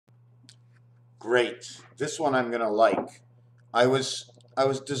Great. This one I'm gonna like. I was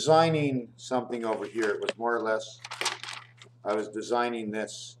designing something over here. It was more or less I was designing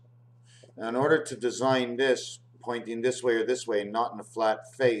this. Now, in order to design this, pointing this way or this way, not in a flat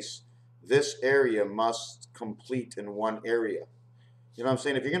face, this area must complete in one area. You know what I'm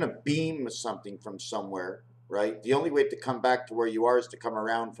saying? If you're gonna beam something from somewhere, right? The only way to come back to where you are is to come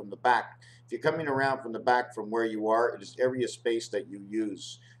around from the back. If you're coming around from the back from where you are, it is area space that you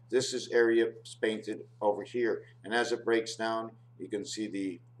use. This is area painted over here. And as it breaks down, you can see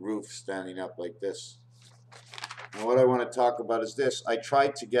the roof standing up like this. And what I want to talk about is this. I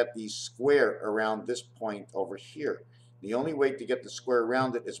tried to get the square around this point over here. The only way to get the square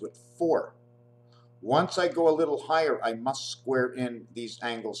around it is with 4. Once I go a little higher, I must square in these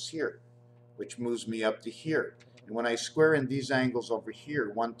angles here, which moves me up to here. And when I square in these angles over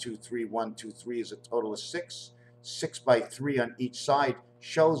here, 1, 2, 3, 1, 2, 3 is a total of 6. 6 by 3 on each side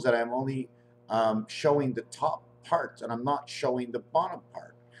shows that I'm only showing the top part and I'm not showing the bottom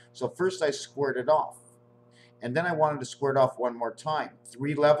part. So first I squared it off. And then I wanted to square it off one more time.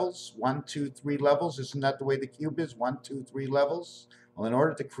 3 levels, 1, 2, 3 levels. Isn't that the way the cube is? 1, 2, 3 levels. Well, in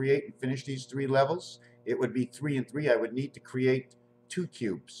order to create and finish these 3 levels, it would be 3 and 3. I would need to create 2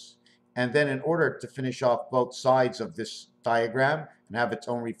 cubes. And then in order to finish off both sides of this diagram and have its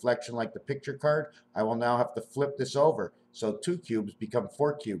own reflection like the picture card, I will now have to flip this over. So 2 cubes become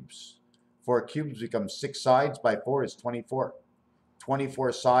 4 cubes. 4 cubes become 6 sides by 4 is 24.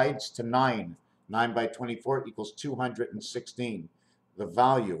 24 sides to 9. 9 by 24 equals 216. The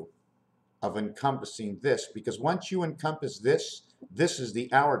value of encompassing this, because once you encompass this, this is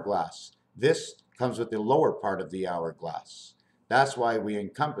the hourglass. This comes with the lower part of the hourglass. That's why we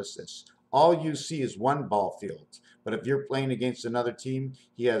encompass this. All you see is one ball field. But if you're playing against another team,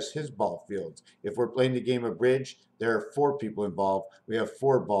 he has his ball field. If we're playing the game of bridge, there are 4 people involved. We have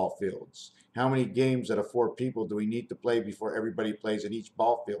 4 ball fields. How many games out of 4 people do we need to play before everybody plays at each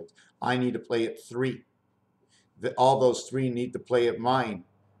ball field? I need to play at 3. All those 3 need to play at mine.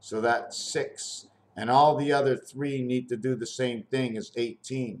 So that's 6. And all the other 3 need to do the same thing as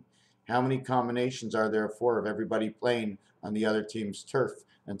 18. How many combinations are there of everybody playing on the other team's turf?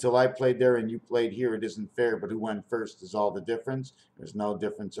 Until I played there and you played here, it isn't fair, but who went first is all the difference. There's no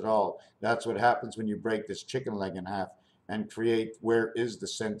difference at all. That's what happens when you break this chicken leg in half and create where is the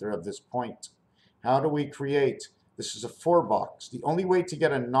center of this point. How do we create? This is a 4 box. The only way to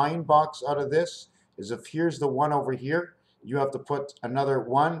get a 9 box out of this is if here's the 1 over here, you have to put another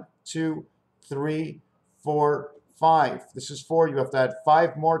 1, 2, 3, 4, 5. This is 4. You have to add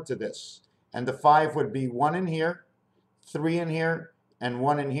 5 more to this. And the 5 would be 1 in here, 3 in here, and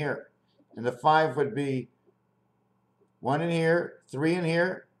 1 in here. And the 5 would be 1 in here, 3 in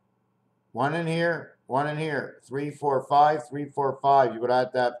here, 1 in here, 1 in here, 3, 4, 5, 3, 4, 5. You would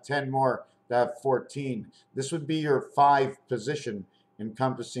have to have 10 more to have 14. This would be your 5 position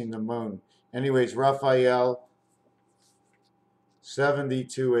encompassing the moon. Anyways, Raphael,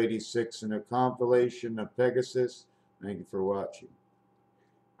 7286 in a compilation of Pegasus. Thank you for watching.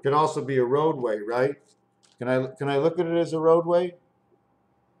 It could also be a roadway, right? Can I look at it as a roadway?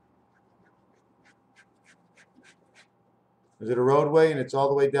 Is it a roadway and it's all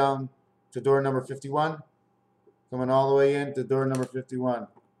the way down to door number 51? Coming all the way in to door number 51.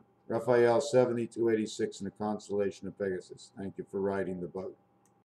 Raphael, 7286 in the constellation of Pegasus. Thank you for riding the boat.